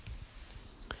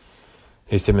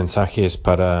Este mensaje es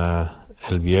para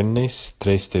el viernes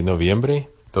 3 de noviembre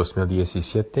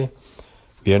 2017,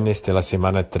 viernes de la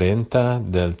semana 30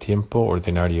 del tiempo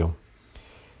ordinario.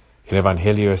 El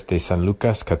Evangelio es de San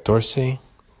Lucas 14,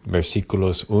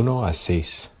 versículos 1 a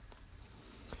 6.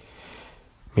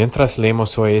 Mientras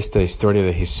leemos hoy esta historia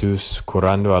de Jesús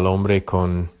curando al hombre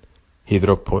con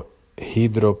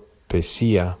hidropesía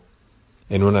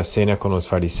en una cena con los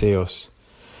fariseos,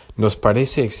 nos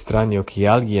parece extraño que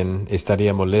alguien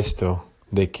estaría molesto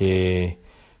de que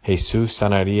Jesús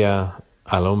sanaría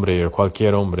al hombre o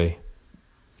cualquier hombre.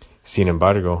 Sin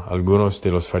embargo, algunos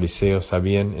de los fariseos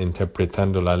habían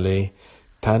interpretado la ley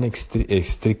tan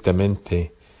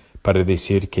estrictamente para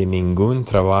decir que ningún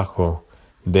trabajo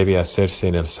debe hacerse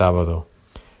en el sábado,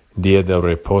 día del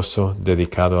reposo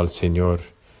dedicado al Señor,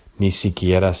 ni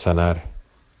siquiera sanar.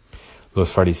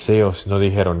 Los fariseos no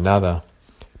dijeron nada,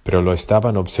 pero lo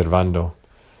estaban observando,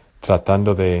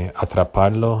 tratando de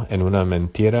atraparlo en una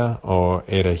mentira o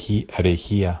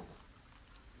herejía.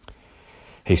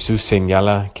 Jesús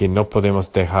señala que no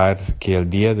podemos dejar que el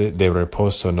día de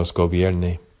reposo nos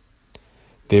gobierne.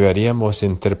 Deberíamos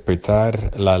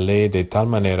interpretar la ley de tal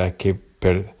manera que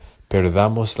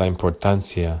perdamos la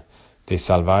importancia de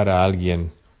salvar a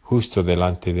alguien justo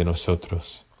delante de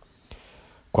nosotros.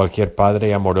 Cualquier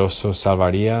padre amoroso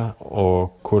salvaría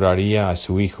o curaría a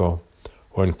su hijo,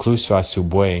 o incluso a su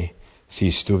buey, si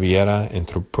estuviera en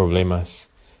problemas,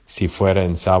 si fuera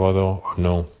en sábado o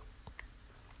no.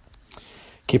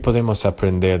 ¿Qué podemos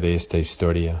aprender de esta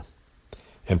historia?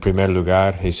 En primer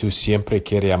lugar, Jesús siempre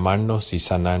quiere amarnos y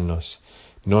sanarnos,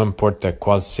 no importa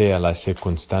cuál sea la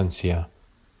circunstancia.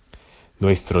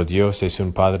 Nuestro Dios es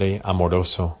un Padre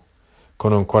amoroso,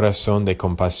 con un corazón de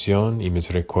compasión y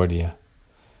misericordia.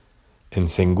 En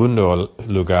segundo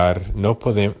lugar, no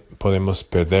podemos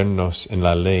perdernos en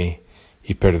la ley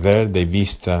y perder de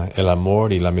vista el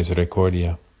amor y la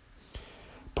misericordia.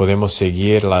 Podemos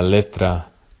seguir la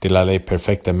letra de la ley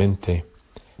perfectamente,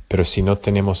 pero si no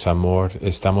tenemos amor,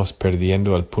 estamos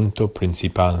perdiendo el punto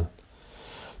principal.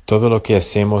 Todo lo que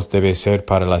hacemos debe ser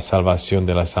para la salvación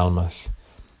de las almas,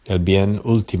 el bien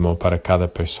último para cada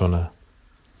persona.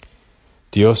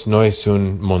 Dios no es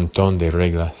un montón de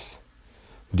reglas.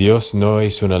 Dios no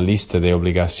es una lista de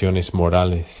obligaciones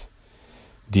morales.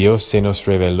 Dios se nos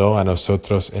reveló a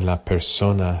nosotros en la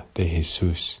persona de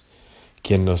Jesús,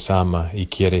 quien nos ama y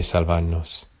quiere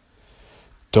salvarnos.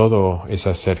 Todo es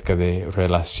acerca de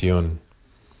relación.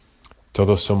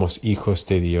 Todos somos hijos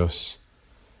de Dios,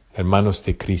 hermanos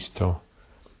de Cristo,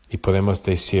 y podemos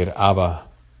decir Abba,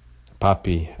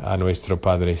 Papi, a nuestro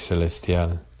Padre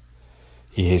Celestial.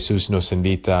 Y Jesús nos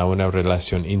invita a una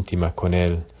relación íntima con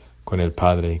Él, con el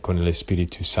Padre y con el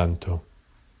Espíritu Santo.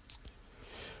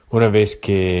 Una vez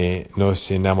que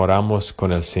nos enamoramos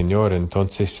con el Señor,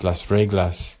 entonces las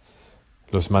reglas,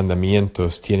 los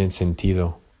mandamientos tienen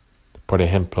sentido. Por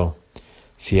ejemplo,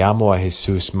 si amo a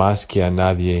Jesús más que a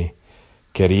nadie,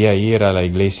 quería ir a la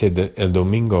iglesia el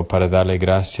domingo para darle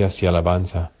gracias y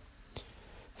alabanza.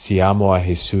 Si amo a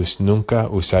Jesús, nunca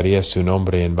usaría su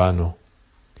nombre en vano.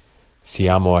 Si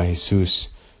amo a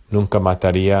Jesús, nunca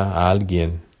mataría a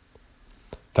alguien.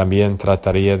 También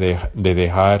trataría de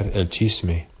dejar el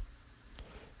chisme.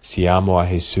 Si amo a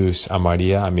Jesús,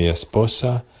 amaría a mi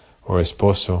esposa o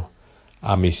esposo,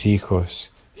 a mis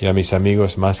hijos y a mis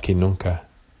amigos más que nunca.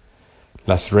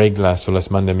 Las reglas o los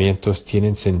mandamientos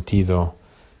tienen sentido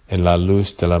en la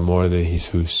luz del amor de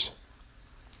Jesús.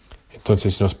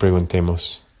 Entonces nos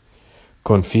preguntemos,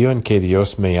 ¿confío en que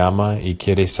Dios me ama y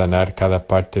quiere sanar cada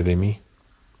parte de mí?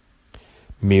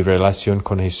 ¿Mi relación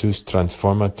con Jesús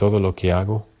transforma todo lo que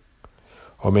hago?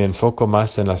 ¿O me enfoco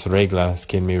más en las reglas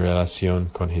que en mi relación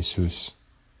con Jesús?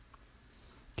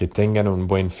 Que tengan un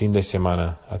buen fin de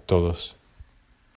semana a todos.